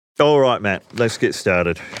All right, Matt, let's get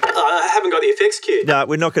started. I haven't got the effects queued. No,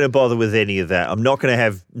 we're not going to bother with any of that. I'm not going to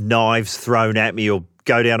have knives thrown at me or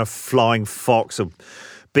go down a flying fox or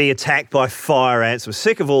be attacked by fire ants. We're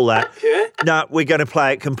sick of all that. Yeah? No, we're going to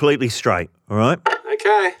play it completely straight, all right?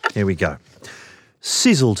 Okay. Here we go.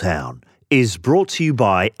 Sizzletown is brought to you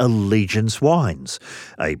by Allegiance Wines,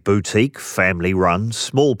 a boutique, family-run,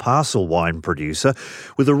 small parcel wine producer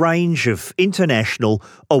with a range of international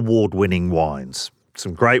award-winning wines.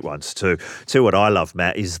 Some great ones too. Tell you what I love,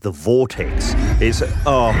 Matt, is the Vortex. It's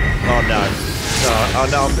I'm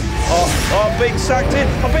being sucked in.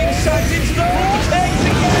 I'm being sucked into the Vortex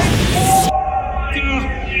again.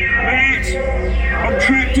 Matt, I'm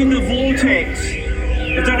trapped in the Vortex.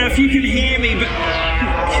 I don't know if you can hear me, but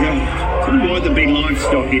I don't know why there'd be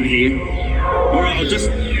livestock in here. All right, I'll just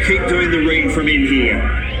keep doing the read from in here.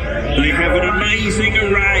 They have an amazing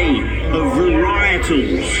array of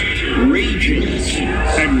varietals, regions,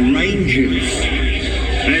 and ranges.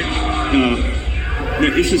 And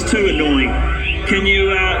this is too annoying. Can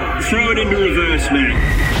you throw it into reverse, Matt?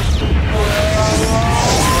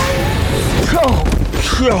 Oh,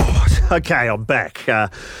 God. Okay, I'm back.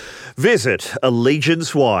 Visit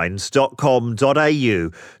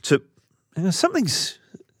allegiancewines.com.au to...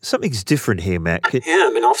 Something's different here, Matt. Yeah,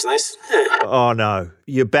 I'm in off nice. Oh, no.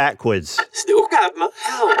 You're backwards. Still got my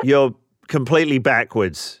help. You're completely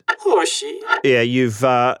backwards. Oh, shit. Yeah,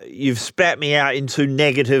 you've spat me out into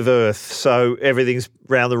negative Earth, so everything's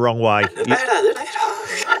round the wrong way.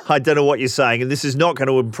 I don't know what you're saying, and this is not going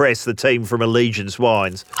to impress the team from Allegiance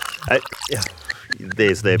Wines.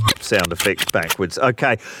 There's their sound effects backwards.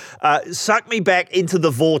 Okay, suck me back into the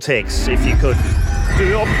vortex, if you could.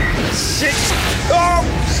 Shit! Oh,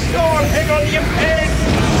 hang on to your pen!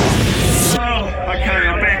 Oh, okay,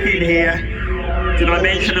 I'm back in here. Did I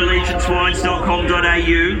mention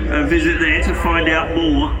allegiancewines.com.au? Visit there to find out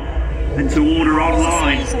more and to order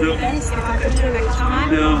online. I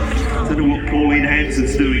don't know what Pauline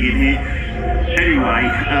Hanson's doing in here. Anyway,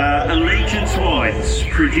 Allegiance Wines,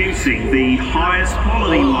 producing the highest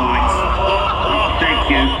quality wines. Thank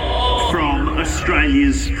you. From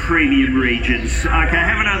Australia's premium regions. Okay,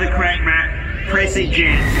 have another crack, Matt. Press it,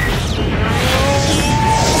 Jen.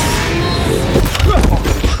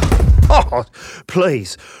 Oh,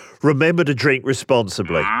 please, remember to drink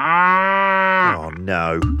responsibly. Oh,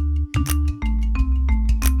 no.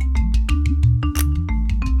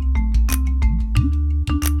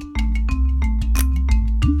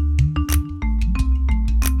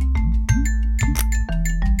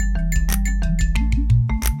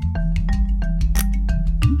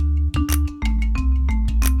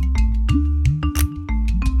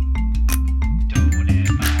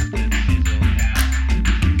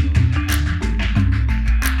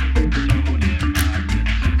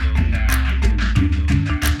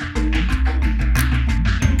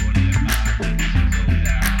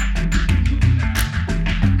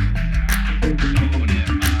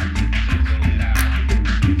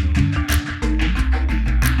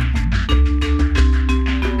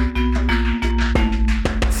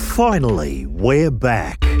 Finally, we're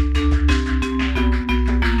back.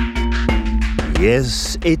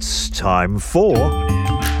 Yes, it's time for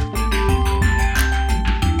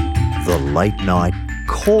the Late Night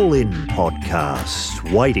Call-In Podcast,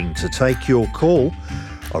 waiting to take your call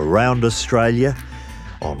around Australia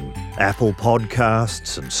on Apple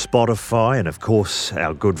Podcasts and Spotify and, of course,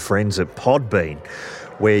 our good friends at Podbean,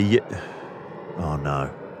 where you... Oh,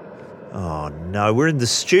 no. Oh, no, we're in the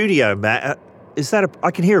studio, Matt. Is that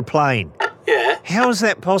I can hear a plane. Yeah. How is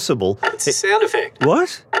that possible? It's a sound effect.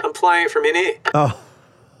 What? I'm playing it from in here. Oh,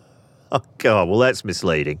 God, well, that's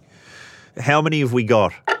misleading. How many have we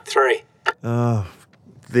got? 3. Oh,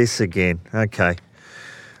 this again. Okay.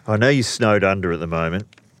 I know you're snowed under at the moment.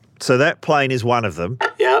 So that plane is one of them.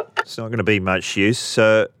 Yep. It's not going to be much use.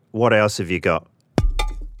 So what else have you got?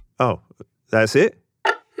 Oh, that's it?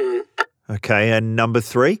 Okay, and number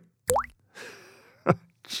 3?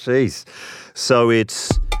 Jeez. So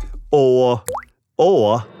it's or.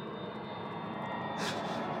 Oh,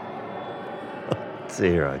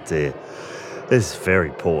 dear. This is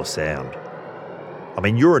very poor sound. I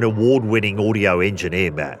mean, you're an award-winning audio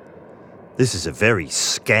engineer, Matt. This is a very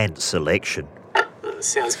scant selection.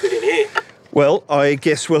 Sounds good in here. Well, I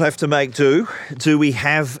guess we'll have to make do. Do we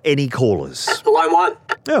have any callers? Line 1.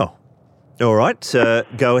 Oh, all right.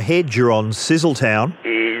 Go ahead. You're on Sizzletown.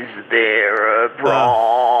 Is there a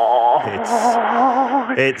brawl?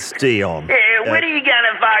 It's Dion. Yeah, when are you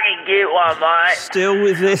gonna fucking fucking get one, mate. Still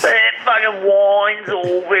with this? That fucking wine's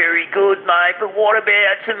all very good, mate, but what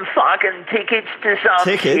about some fucking tickets to some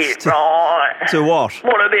Tickets? shit, right? To what?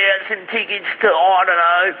 What about some tickets to, I don't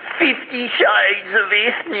know, 50 Shades of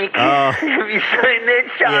Ethnic? Oh. Have you seen that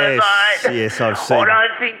show, mate? Yes, I've seen. I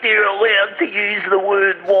don't think they're allowed to use the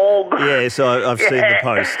word wog. Yes, I've seen the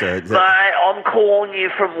poster. Mate, I'm calling you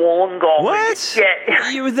from Wollongong. What? Yeah.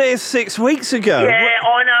 You were there 6 weeks ago. Yeah,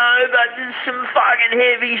 I know, but there's some fucking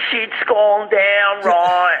heavy shit's gone down,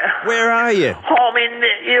 right? Where are you? I'm in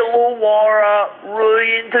the Illawarra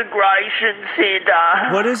Reintegration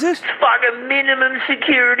Centre. What is it? It's fucking minimum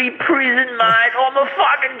security prison, mate. I'm a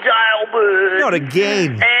fucking jailbird. Not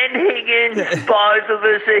again. And Higgins, both of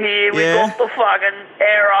us are here. We've Yeah? got the fucking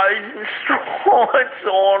arrows and stripes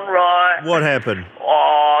on, right? What happened?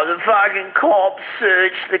 Oh, the fucking cops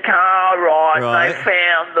searched the car, right? Right. They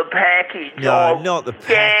found the package. No, not the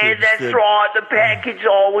Yeah, package, that's right. The package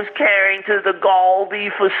I was carrying to the Goldie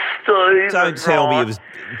for Stu. Don't tell me it was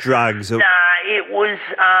drugs. Or Nah, it was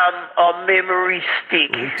a memory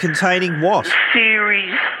stick. containing what?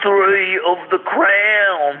 Series 3 of The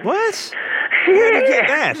Crown. What? Yeah, Where'd you get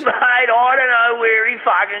that? Mate, I don't know where he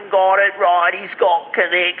fucking got it, right? He's got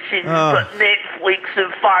connections, Oh. but Netflix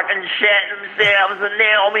have fucking shat themselves, and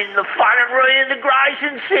now I'm in the fucking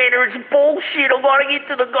reintegration centre. It's bullshit. I've got to get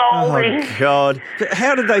to the Goldie. Oh, God. But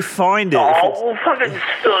how did they find it? Oh, well, fucking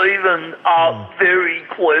Stephen very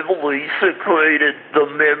cleverly secreted the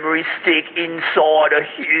memory stick inside a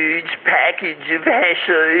huge package of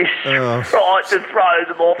hashish, Oh. right, to throw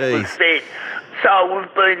them off the Jeez. set. So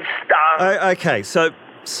we've been stung. Okay, so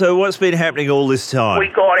what's been happening all this time? We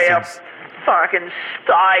got our Since- fucking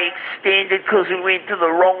stay extended because we went to the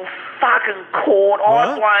wrong fucking court. I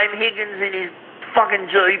What? blame Higgins and his fucking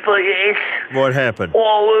GPS. What happened?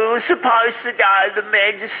 Well, we were supposed to go to the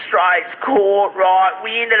magistrates court, right?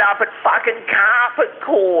 We ended up at fucking carpet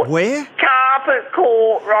court. Where? Carpet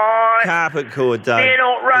court, right? Carpet court, Dave. They're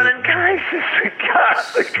not running cases at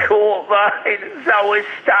carpet court, mate. So we're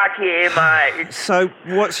stuck here, mate. So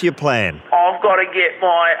what's your plan? I've got to get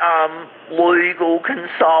my legal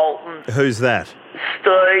consultant, Who's that?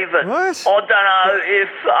 Stephen. What? I don't know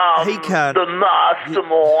if He can't- the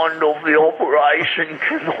mastermind of the operation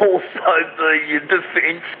can also be your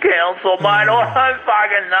defence counsel, mate. I don't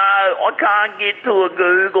fucking know. I can't get to a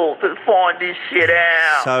Google to find this shit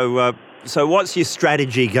out. So what's your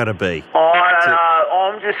strategy going to be? I don't know.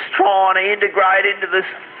 I'm just trying to integrate into this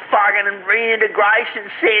fucking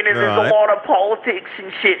reintegration centre. There's Right. a lot of politics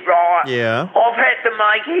and shit, right? Yeah. I've had to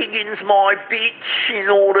make Higgins my bitch in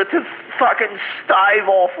order to fucking stave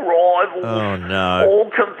off rivals. Oh, no. All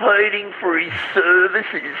competing for his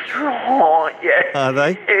services, right? Yeah. Are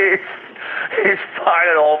they? It's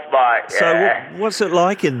fucking off, mate. So yeah. what's it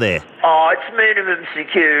like in there? Oh, it's minimum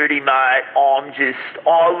security, mate.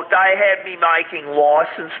 They had me making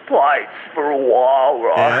licence plates for a while,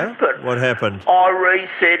 right? Yeah? But What happened? I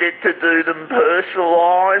reset it to do them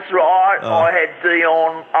personalised, right? Oh. I had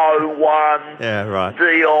Dion 01, Yeah, right.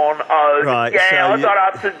 Dion 0. Right, Yeah, so I you- got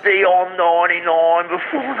up to Dion 99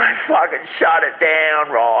 before they fucking shut it down,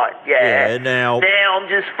 right? Yeah. Yeah, now- I'm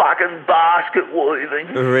just fucking basket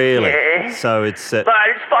weaving. Really? Yeah. So it's... Mate,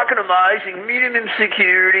 it's fucking amazing. Minimum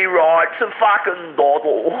security, right? It's a fucking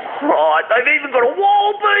doddle, right? They've even got a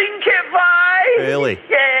wall-bean cafe. Really?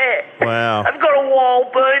 Yeah. Wow. They've got a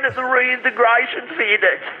wall-bean at the reintegration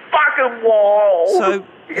centre. It's fucking wild. So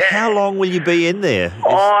Yeah. how long will you be in there?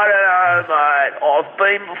 I don't know, mate. I've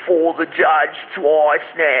been before the judge twice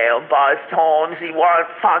now. Both times he won't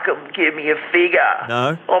fucking give me a figure.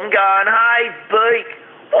 No? I'm going, hey, Beak,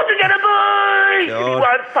 what's it going to be? And he God.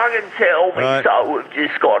 won't fucking tell me, Right. so we've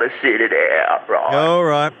just got to sit it out, right? All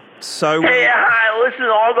right. So... Yeah, hey, listen,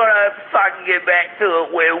 I've got to fucking get back to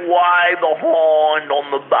it. We're way behind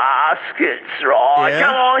on the baskets, right? Yeah?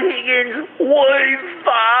 Come on, Higgins, weave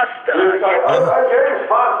faster.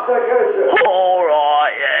 All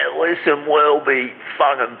right, yeah, listen, we'll be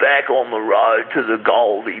fucking back on the road to the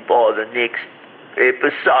Goldie by the next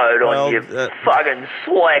episode Well, on your fucking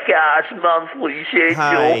slack-ass monthly schedule.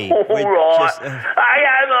 Hey, All we right. just, Okay,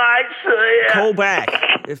 mate, see ya. Call back.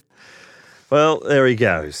 Well, there he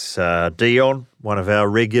goes. Dion, one of our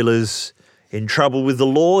regulars, in trouble with the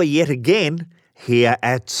law yet again here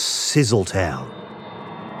at Sizzletown.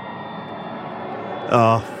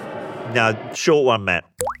 Oh, no, short one, Matt.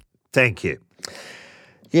 Thank you.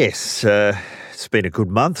 Yes, it's been a good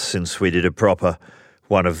month since we did a proper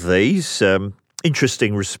one of these.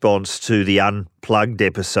 Interesting response to the Unplugged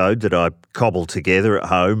episode that I cobbled together at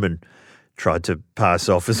home and tried to pass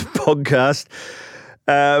off as a podcast.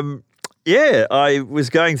 Yeah, I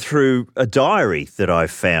was going through a diary that I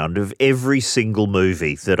found of every single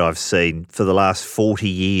movie that I've seen for the last 40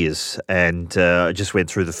 years. And I just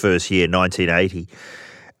went through the first year, 1980,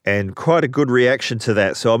 and quite a good reaction to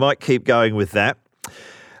that. So I might keep going with that.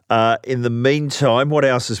 In the meantime, what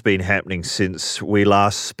else has been happening since we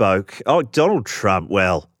last spoke? Oh, Donald Trump.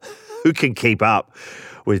 Well, who can keep up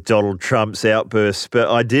with Donald Trump's outbursts? But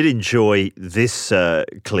I did enjoy this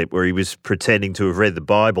clip where he was pretending to have read the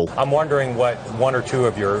Bible. I'm wondering what one or two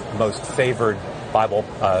of your most favored Bible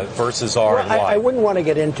verses are and why. I wouldn't want to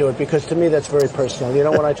get into it because to me that's very personal. You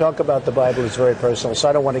know, when I talk about the Bible, it's very personal, so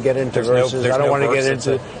I don't want to get into verses. I don't want to get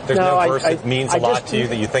into... There's no verse that means a lot to you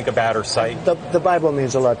that you think about or cite? The Bible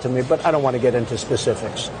means a lot to me, but I don't want to get into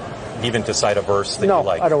specifics. Even to cite a verse that you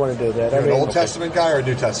like? No, I don't want to do that. You're an Old Testament guy or a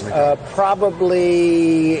New Testament guy?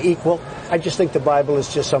 Probably equal. I just think the Bible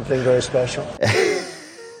is just something very special.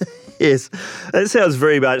 Yes, that sounds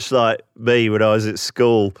very much like me when I was at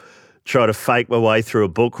school trying to fake my way through a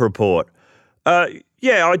book report.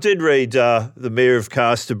 Yeah, I did read The Mayor of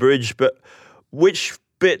Casterbridge, but which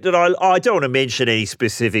bit did I don't want to mention any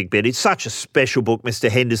specific bit. It's such a special book, Mr.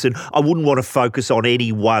 Henderson. I wouldn't want to focus on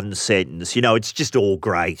any one sentence. You know, it's just all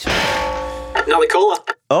great. Another caller.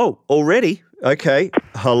 Oh, already? Okay.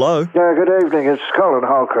 Hello. Good evening. It's Colin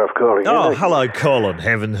Holcroft calling. Oh, hello, Colin.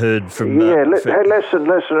 Haven't heard from... hey, listen.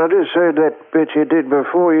 I just heard that bit you did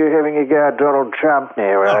before. You're having a go at Donald Trump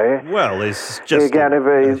now, are you? Well, it's just... You're going to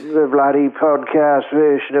be the bloody podcast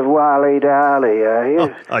version of Wally Darley, are you?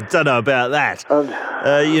 Oh, I don't know about that.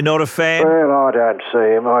 You're not a fan? Well, I don't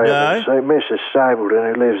see him. I haven't seen Mrs.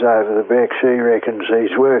 Stapleton, who lives over the back. She reckons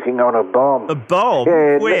he's working on a bomb. A bomb?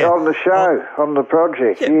 Yeah, where? On the show, on the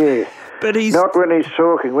project, yeah. But he's... Not when he's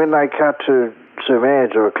talking, when they cut to some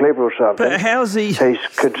ads or a clip or something. But how's he... He's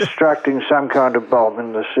constructing some kind of bomb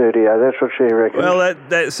in the studio, that's what she reckons. Well,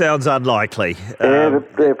 that sounds unlikely. Yeah,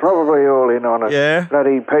 they're probably all in on it. Yeah?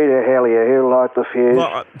 Bloody Peter Hellier, he'll light the fuse.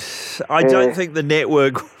 Well, I don't think the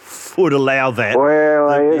network would allow that. Well,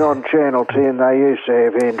 on Channel 10 they used to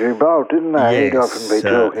have Andrew Bolt, didn't they? Yes, He'd often be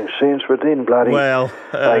talking sense, but then bloody...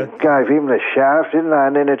 they gave him the shaft, didn't they?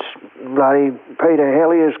 And then it's bloody Peter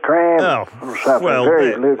Hellier's cram or something. Well,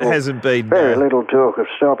 there hasn't been... Very little talk of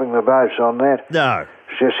stopping the boats on that. No.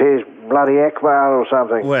 It's just his bloody Akbar or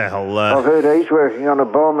something. Well... I've heard he's working on a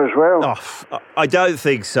bomb as well. Oh, I don't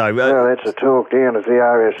think so. Well, that's a talk down at the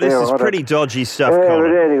RSL. This is pretty dodgy stuff, Colin.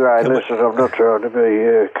 Colin. But anyway, listen, I'm not trying to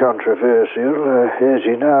be controversial. As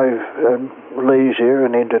you know, leisure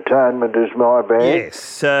and entertainment is my bag.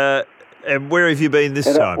 Yes. And where have you been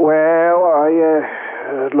this time? Well,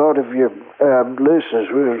 a lot of your listeners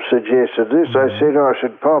have suggested this. They said I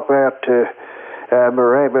should pop out to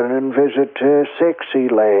Moorabbin and visit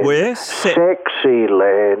Sexyland. Where?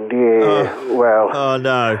 Sexyland, yeah. Oh,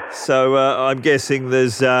 no. So I'm guessing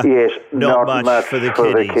there's yes, not much for the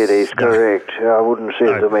kiddies. Correct. I wouldn't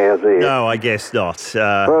send them out there. No, I guess not.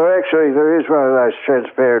 Well, actually, there is one of those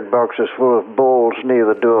transparent boxes full of balls near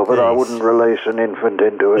the door, but I wouldn't release an infant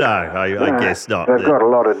into it. No, I guess not. They've got a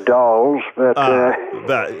lot of dolls, but...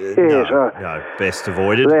 yes, no, best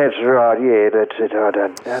avoided. That's right, yeah, that's it. I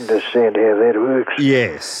don't understand how that works.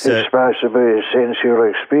 Yes. It's supposed to be a sensual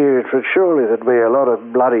experience, but surely there'd be a lot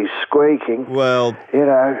of bloody squeaking. Well, you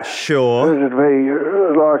know. Sure. It'd be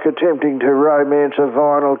like attempting to romance a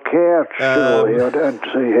vinyl couch, surely. I don't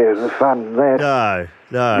see how the fun in that.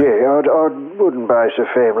 No. Yeah, I wouldn't base a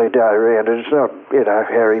family day around it. It's not,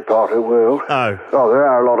 Harry Potter world. Oh, there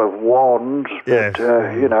are a lot of wands, but,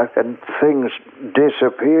 and things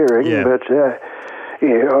disappearing, but...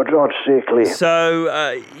 I'd steer clear.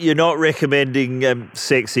 So, you're not recommending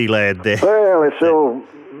Sexyland there? Well, it's all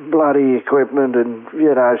bloody equipment and,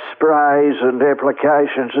 sprays and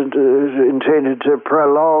applications intended to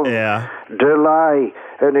prolong, delay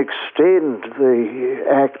and extend the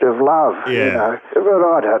act of love, But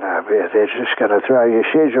I don't know about that. It's just going to throw your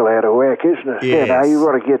schedule out of whack, isn't it? Yes. You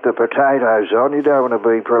want to get the potatoes on. You don't want to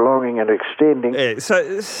be prolonging and extending. Yeah.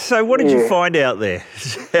 So what did you find out there?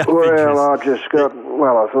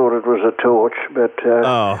 Well, I thought it was a torch, but...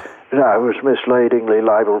 No, it was misleadingly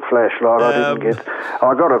labelled flashlight.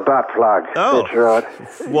 I got a butt plug. Oh, that's right.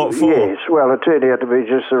 What for? Yes, well, it turned out to be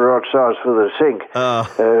just the right size for the sink.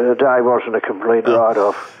 The day wasn't a complete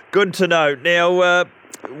write-off. Good to know. Now,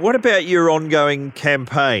 what about your ongoing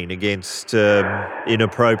campaign against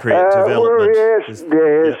inappropriate development? Yes,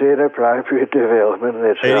 inappropriate development.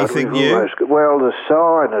 That's anything new? Well, the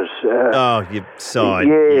sign is... your sign.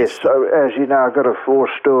 Yes, so, as you know, I've got a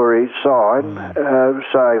 4-storey sign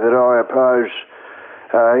saying that I oppose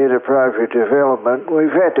inappropriate development.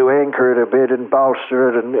 We've had to anchor it a bit and bolster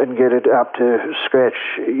it and get it up to scratch,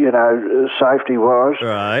 safety-wise.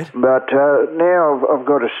 Right. But now I've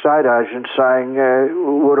got a estate agent saying,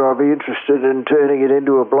 would I be interested in turning it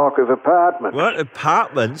into a block of apartments? What?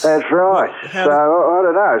 Apartments? That's right. I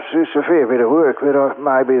don't know. It's a fair bit of work, but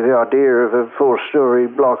maybe the idea of a 4-storey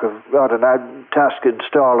block of,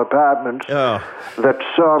 Tuscan-style apartments that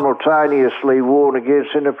simultaneously warn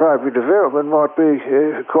against inappropriate development might be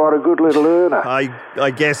quite a good little earner.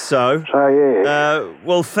 I guess so. So, yeah.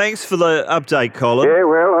 Well, thanks for the update, Colin. Yeah,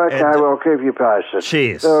 well, okay, I'll keep you posted.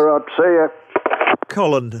 Cheers. All right, see ya.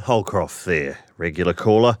 Colin Holcroft there, regular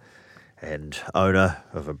caller and owner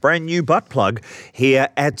of a brand new butt plug here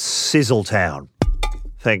at Sizzletown.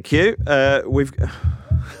 Thank you.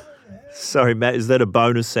 Sorry, Matt, is that a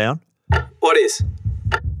bonus sound? What is?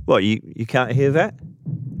 What, you can't hear that?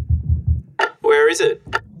 Where is it?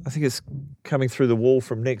 I think it's coming through the wall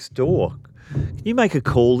from next door. Can you make a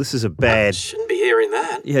call? This is a bad... Shouldn't be hearing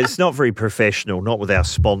that. Yeah, it's not very professional, not with our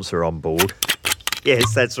sponsor on board.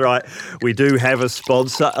 Yes, that's right. We do have a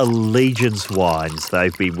sponsor, Allegiance Wines.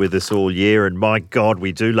 They've been with us all year, and my God,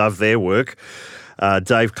 we do love their work.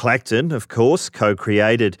 Dave Clacton, of course,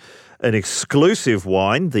 co-created an exclusive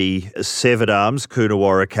wine, the Severed Arms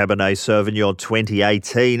Coonawarra Cabernet Sauvignon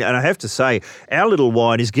 2018. And I have to say, our little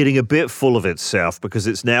wine is getting a bit full of itself because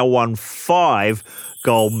it's now won 5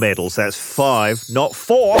 gold medals. That's 5, not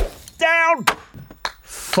 4. Down!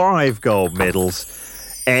 5 gold medals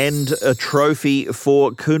and a trophy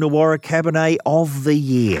for Coonawarra Cabernet of the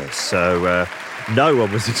Year. So no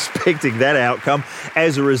one was expecting that outcome.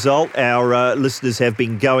 As a result, our listeners have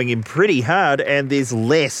been going in pretty hard, and there's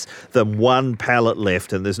less than 1 pallet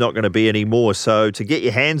left, and there's not going to be any more. So to get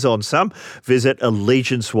your hands on some, visit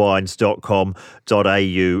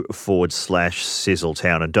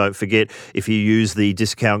allegiancewines.com.au/Sizzletown. And don't forget, if you use the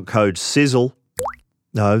discount code SIZZLE,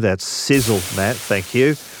 no, that's Sizzle, Matt, thank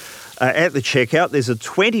you. At the checkout, there's a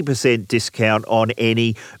 20% discount on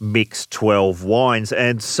any mixed 12 wines,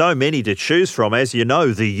 and so many to choose from. As you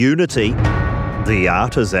know, the Unity, the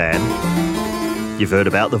Artisan, you've heard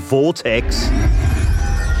about the Vortex,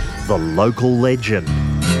 the Local Legend,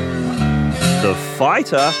 the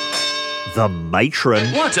Fighter, the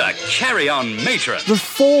Matron. What a carry-on matron. The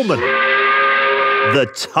Foreman, the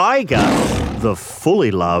Tiger, the Fully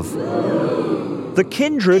Love, the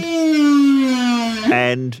Kindred,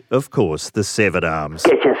 and, of course, the Severed Arms.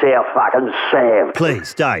 Get yourself fucking saved.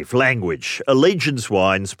 Please, Dave, language. Allegiance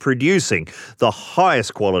Wines, producing the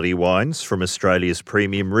highest quality wines from Australia's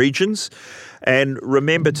premium regions. And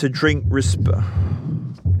remember to drink...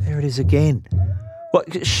 There it is again.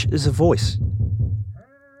 What? Shh, there's a voice.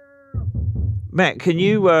 Matt, can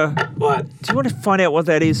you... What? Do you want to find out what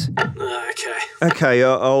that is? Okay. Okay,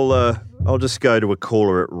 I'll just go to a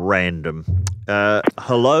caller at random.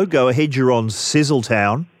 Hello, go ahead, you're on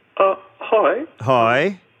Sizzletown. Hi.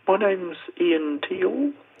 Hi. My name's Ian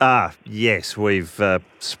Teal. Yes, we've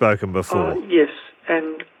spoken before. Yes,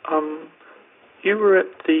 and you were at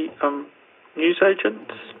the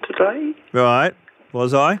newsagents today? Right,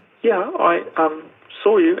 was I? Yeah, I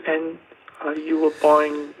saw you, and you were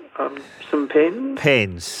buying some pens.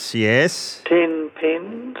 Pens, yes. 10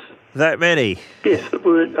 pens. That many? Yes, the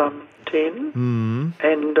word 10.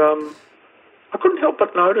 And I couldn't help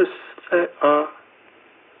but notice that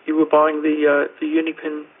you were buying the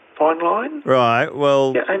Unipen fine line. Right,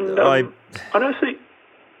 well, yeah, and I noticed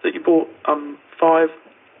that you bought 5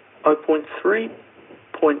 0.3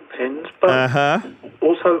 point pens, but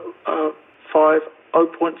also 5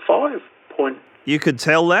 0.5 point. You could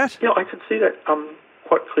tell that? Yeah, I could see that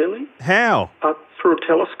quite clearly. How? Through a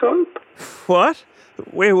telescope. What?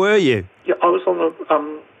 Where were you? Yeah, I was on the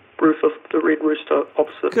roof of the Red Rooster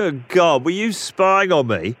opposite. Good God, were you spying on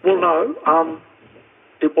me? Well, no,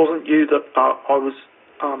 it wasn't you that I was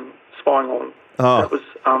spying on. Oh. That was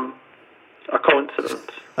a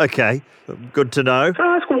coincidence. Okay, good to know. Can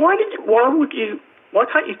I ask, why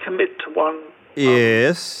can't you commit to one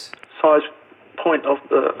yes. size point of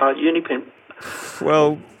the Unipen?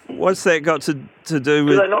 Well, what's that got to do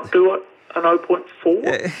with... Do they not do it an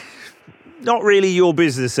 0.4? Not really your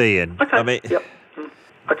business, Ian. Okay, I mean, yep.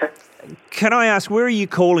 Okay. Can I ask, where are you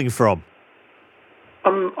calling from?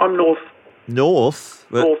 I'm north. North?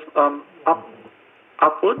 North,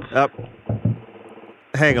 upwards. Up.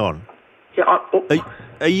 Hang on. Yeah.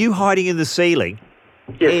 Are you hiding in the ceiling?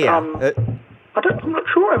 Yes. Here. I'm not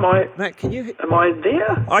sure. Am I? Matt, can you? Am I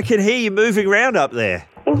there? I can hear you moving around up there.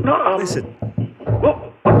 Well, no. Listen.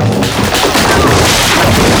 Well.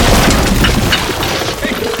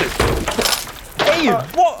 Ian,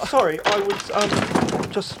 what? sorry, I was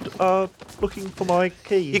just looking for my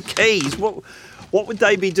keys. Your keys? What would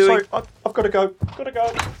they be doing? Sorry, I've got to go.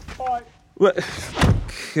 Bye.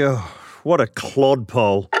 What a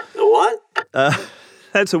clodpole. What?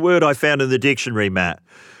 That's a word I found in the dictionary, Matt.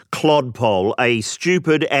 Clodpole, a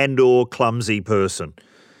stupid and or clumsy person.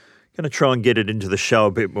 Going to try and get it into the show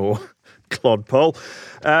a bit more. Clodpole.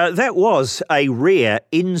 That was a rare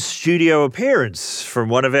in-studio appearance from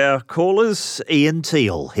one of our callers, Ian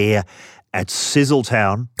Teal, here at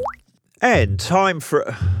Sizzletown. And time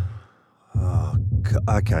for... Oh,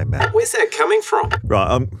 okay, Matt. Where's that coming from?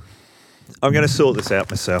 Right, I'm going to sort this out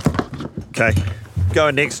myself. Okay,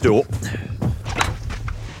 going next door.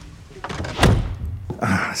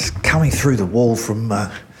 It's coming through the wall from...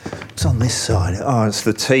 it's on this side. Oh, it's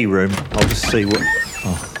the tea room. I'll just see what...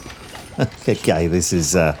 Oh. Okay, this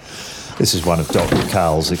is one of Dr.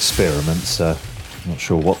 Carl's experiments. I'm not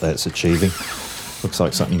sure what that's achieving. Looks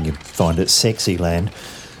like something you find at Sexyland.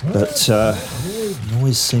 But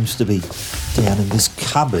noise seems to be down in this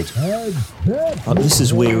cupboard. Oh, this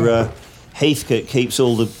is where Heathcote keeps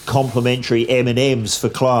all the complimentary M&Ms for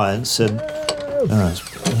clients, and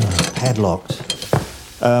it's padlocked.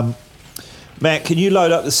 Matt, can you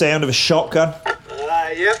load up the sound of a shotgun?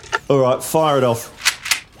 Yep. All right, fire it off.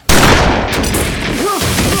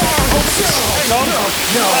 Hang on.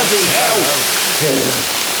 Bloody hell.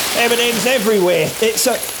 M&M's everywhere.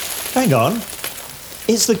 Hang on.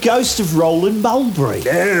 It's the ghost of Roland Mulberry.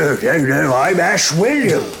 No, I'm Ash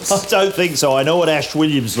Williams. I don't think so. I know what Ash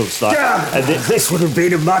Williams looks like. And this would have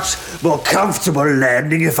been a much more comfortable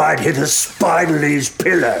landing if I'd hit a spider in his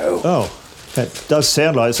pillow. Oh. That does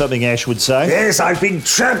sound like something Ash would say. Yes, I've been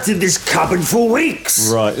trapped in this cupboard for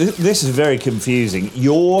weeks. Right, this is very confusing.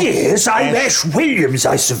 Yes, I'm Ash Williams.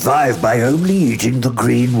 I survived by only eating the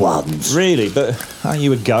green ones. Really? But aren't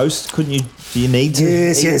you a ghost? Do you need to...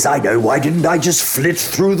 Yes, I know. Why didn't I just flit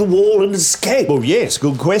through the wall and escape? Well, yes,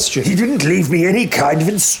 good question. He didn't leave me any kind of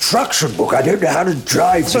instruction book. I don't know how to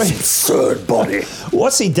drive this absurd body.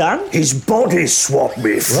 What's he done? His body swapped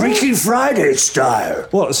me, Freaky Friday style.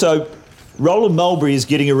 What, so... Roland Mulberry is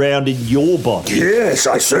getting around in your body. Yes,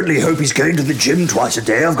 I certainly hope he's going to the gym twice a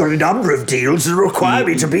day. I've got a number of deals that require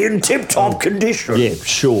me to be in tip-top condition. Yeah,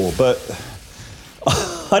 sure, but...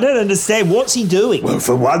 I don't understand. What's he doing? Well,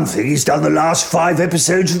 for one thing, he's done the last 5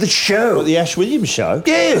 episodes of the show. What, the Ash Williams show?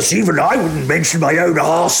 Yes, even I wouldn't mention my own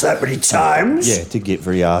arse that many times. Yeah, it did get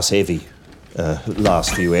very arse-heavy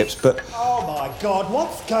last few eps, but... Oh, my God,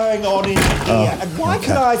 what's going on in here? And why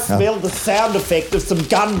can I smell the sound effect of some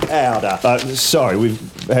gunpowder? Sorry,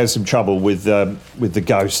 we've had some trouble with the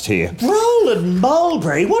ghost here. Roland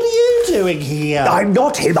Mulberry, what are you doing here? I'm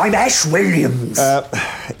not him, I'm Ash Williams.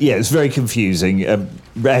 Yeah, it's very confusing.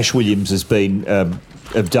 Ash Williams has been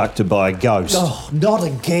abducted by a ghost. Oh, not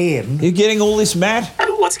again. You getting all this, Matt?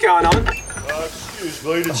 What's going on? Excuse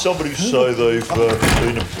me, did somebody say they've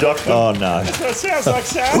been abducted? Oh, no. That's what it sounds like,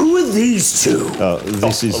 sir. Who are these two?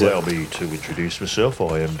 This is... Allow me to introduce myself.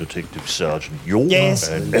 I am Detective Sergeant York. Yes,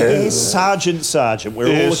 yes, Sergeant. We're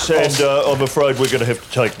all across... and I'm afraid we're going to have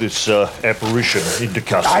to take this apparition into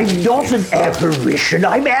custody. I'm not an apparition,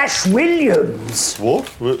 I'm Ash Williams.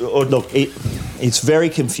 What? Look, it's very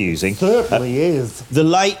confusing. Certainly is. The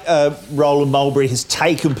late Roland Mulberry has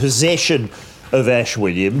taken possession of Ash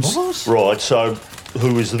Williams. What? Right, so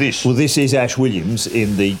who is this? Well, this is Ash Williams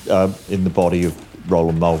in the body of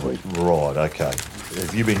Roland Mulberry. Right, okay.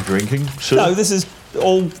 Have you been drinking, sir? No, this is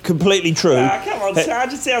all completely true. Come on,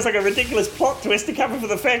 Sarge, it sounds like a ridiculous plot twist to cover for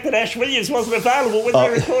the fact that Ash Williams wasn't available when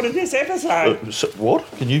we recorded this episode. So what?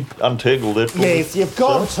 Can you untangle that for me? Yes, you've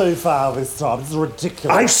gone too far this time. It's ridiculous.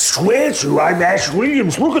 I swear to you, I'm Ash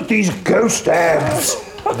Williams. Look at these ghost abs.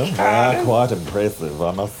 They are quite impressive,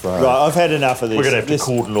 I must say. Right, I've had enough of this. We're going to have to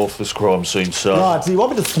cordon off this crime scene, sir. Right, do you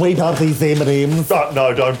want me to sweep up these M&Ms?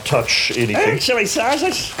 No, don't touch anything. Actually, Sarge,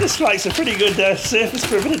 this makes a pretty good surface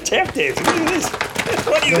for a bit of tap dancing. Look at this.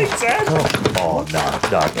 What do you think, Sarge? Oh,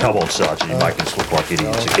 no, come on, Sergeant. You're making us look like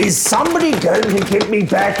idiots. Is somebody going to get me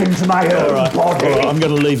back into my own body? All right, I'm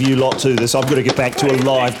going to leave you lot to this. I've got to get back to a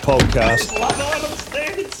live podcast. One item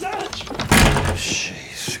standard, Sarge.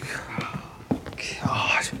 Jeez.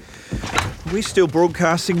 God. Are we still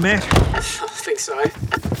broadcasting, Matt? I think so.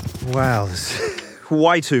 Wow, there's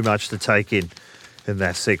way too much to take in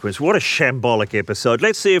that sequence. What a shambolic episode.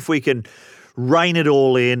 Let's see if we can rein it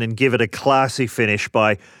all in and give it a classy finish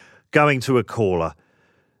by going to a caller.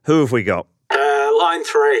 Who have we got? Line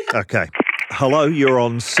 3. Okay. Hello, you're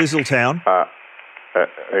on Sizzletown. Are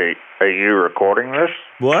you recording this?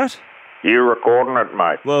 What? You recording it,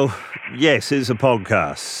 mate? Well, yes, it's a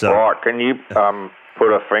podcast. So. Right, can you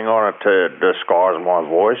put a thing on it to disguise my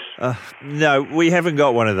voice? No, we haven't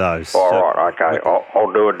got one of those. All right, okay.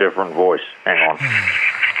 I'll do a different voice. Hang on.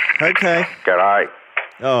 Okay. G'day.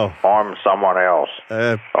 Oh. I'm someone else.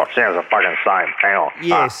 It sounds the fucking same. Hang on.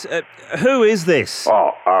 Yes. Who is this?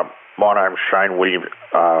 My name's Shane Williams.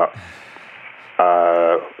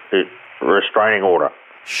 Restraining order.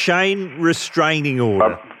 Shane Restraining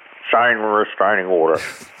Order. Shane Restraining Order.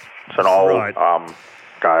 It's an old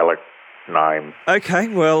Gaelic name. Okay,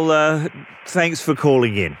 well, thanks for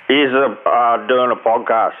calling in. You're doing a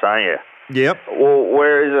podcast, aren't you? Yep. Well,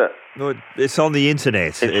 where is it? Well, it's on the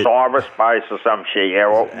internet. It's cyberspace or some shit, yeah.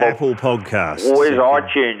 Well, Apple Podcasts. Where's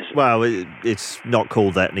iTunes? Well, it's not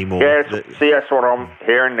called that anymore. Yeah, see, that's what I'm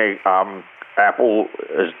hearing. Apple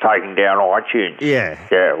is taking down iTunes. Yeah.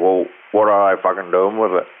 Yeah, well, what are they fucking doing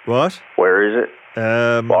with it? What? Where is it?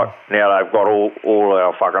 Like, now they've got all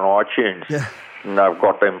our fucking iTunes. Yeah. And they've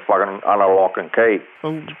got them fucking under lock and key.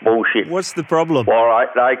 It's bullshit. What's the problem? Well,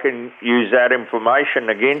 they can use that information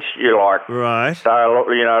against you, like... Right. They,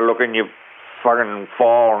 look in your fucking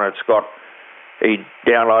file and it's got... He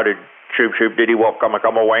downloaded Shoop Shoop Diddy Wop Come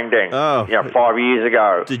Wang Dang. Oh. 5 years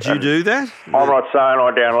ago. Did you do that? I'm not saying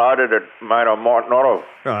I downloaded it, mate. I might not have.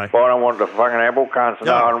 Right. But I don't want the fucking Apple cunts to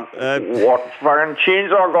know what fucking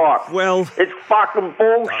chins I got. Well... It's fucking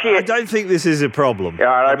bullshit. I don't think this is a problem.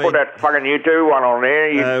 Yeah, they put that fucking U2 one on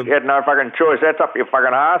there. You had no fucking choice. That's up your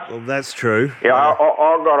fucking ass. Well, that's true. Yeah, I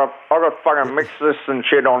got fucking mix lists and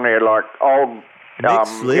shit on there, like old,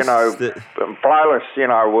 playlists,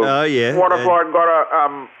 Oh, yeah. What if I got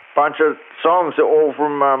a bunch of songs that are all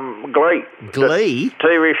from Glee? Glee? The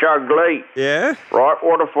TV show Glee. Yeah? Right,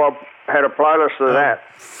 what if I had a playlist of that?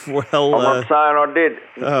 Well, I'm not saying I did.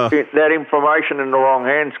 That information in the wrong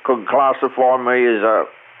hands could classify me as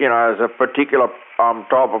a particular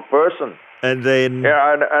type of person. And then...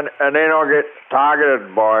 Yeah, and then I get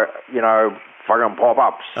targeted by, fucking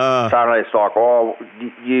pop-ups. Suddenly it's like,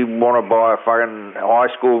 you want to buy a fucking High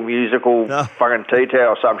School Musical fucking tea towel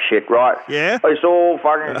or some shit, right? Yeah? It's all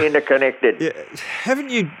fucking interconnected. Yeah. Haven't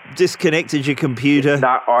you disconnected your computer?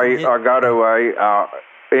 No, I go to a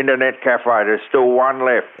internet cafe. There's still one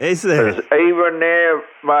left. Is there? Even there,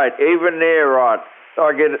 mate, right?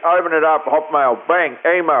 I open it up, Hotmail, bang,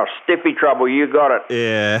 email, Stiffy Trouble, you got it.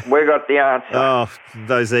 Yeah. We got the answer. Oh,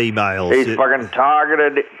 those emails. These fucking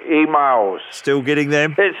targeted emails. Still getting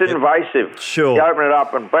them? It's invasive. Sure. You open it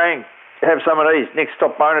up and bang, have some of these. Next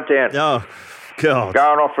stop, Bonatown. Oh, God.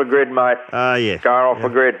 Going off the grid, mate. Oh, yeah. Going off the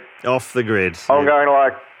grid. Off the grid. I'm going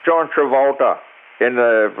like John Travolta in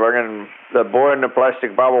the boy in the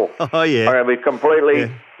plastic bubble. Oh, yeah. I'm going to be completely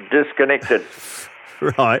disconnected.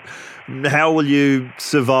 Right. How will you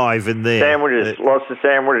survive in there? Sandwiches. Lots of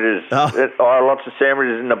sandwiches. Lots of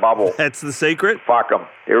sandwiches in the bubble. That's the secret? Fuck them.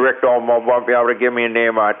 Erectile mob won't be able to get me in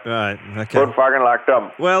there, mate. Right. Okay. Good fucking luck to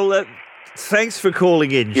them. Well, thanks for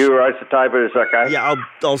calling in. You roast the tape of this, okay? Yeah,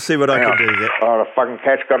 I'll see what I can do there. Oh, the fucking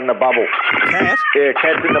cat's got in the bubble. Cat? Yeah,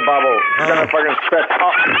 cat's in the bubble. It's going to fucking scratch.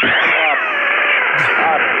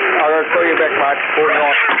 I'll go call you back,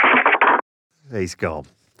 mate. He's gone.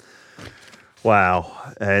 Wow.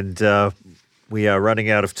 And we are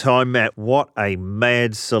running out of time, Matt. What a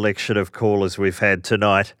mad selection of callers we've had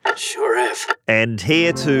tonight. Sure have. And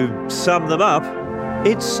here to sum them up,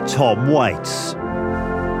 it's Tom Waits.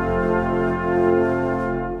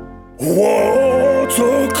 What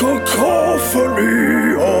a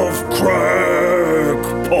cacophony of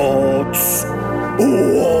crackpots.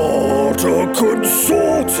 What a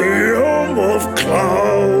consortium of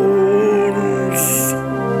clowns.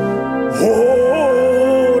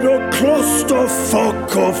 What a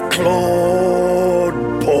clusterfuck of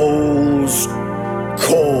Clodpoles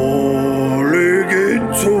calling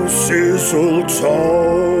into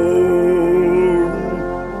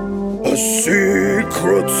Sizzletown. A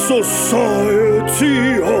secret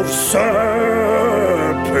society of sapiens.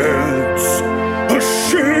 A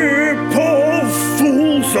ship of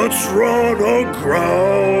fools that's run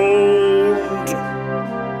aground.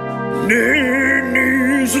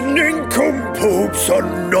 Ninnies, nincompoops,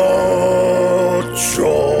 and nut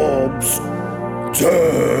jobs.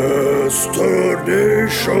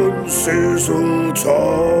 Destination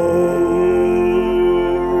Sizzletown.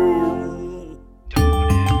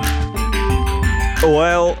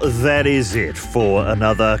 Well, that is it for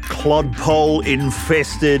another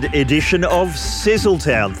Clodpole-infested edition of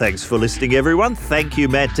Sizzletown. Thanks for listening, everyone. Thank you,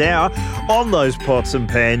 Matt Dower, on those pots and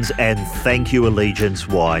pans, and thank you, Allegiance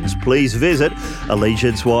Wines. Please visit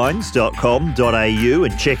allegiancewines.com.au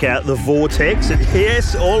and check out the Vortex, and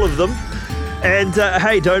yes, all of them, And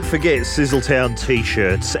hey, don't forget, Sizzletown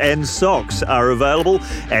t-shirts and socks are available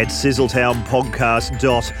at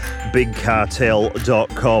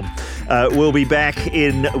sizzletownpodcast.bigcartel.com. We'll be back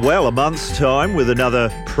in, a month's time with another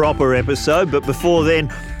proper episode. But before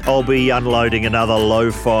then, I'll be unloading another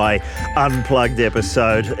lo-fi unplugged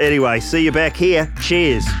episode. Anyway, see you back here.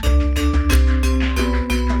 Cheers.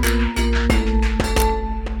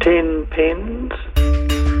 10 pens.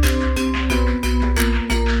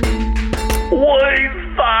 Way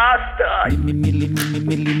faster.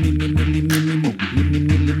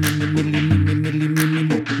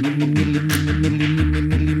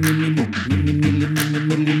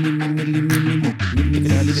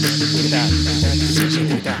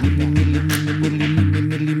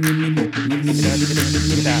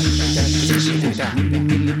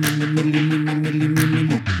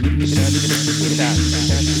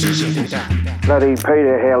 Bloody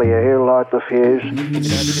Peter Hellier, he'll light the fuse.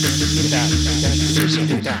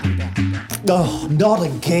 Oh, not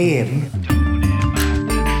again.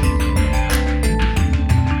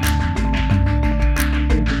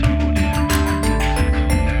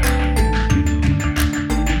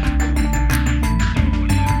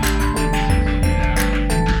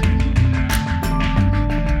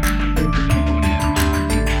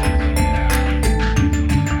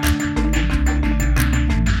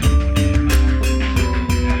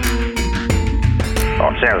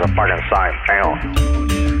 Sounds a fucking same. Hang on.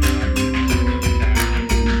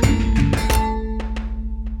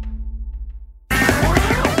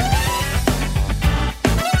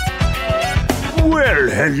 Well,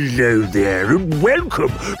 hello there, and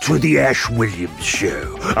welcome to the Ash Williams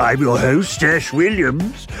Show. I'm your host, Ash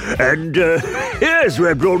Williams, and here's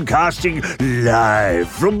we're broadcasting live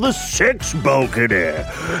from the Sex Balcony.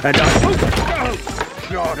 And oh,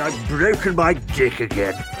 God, I've broken my dick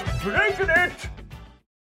again. Broken it!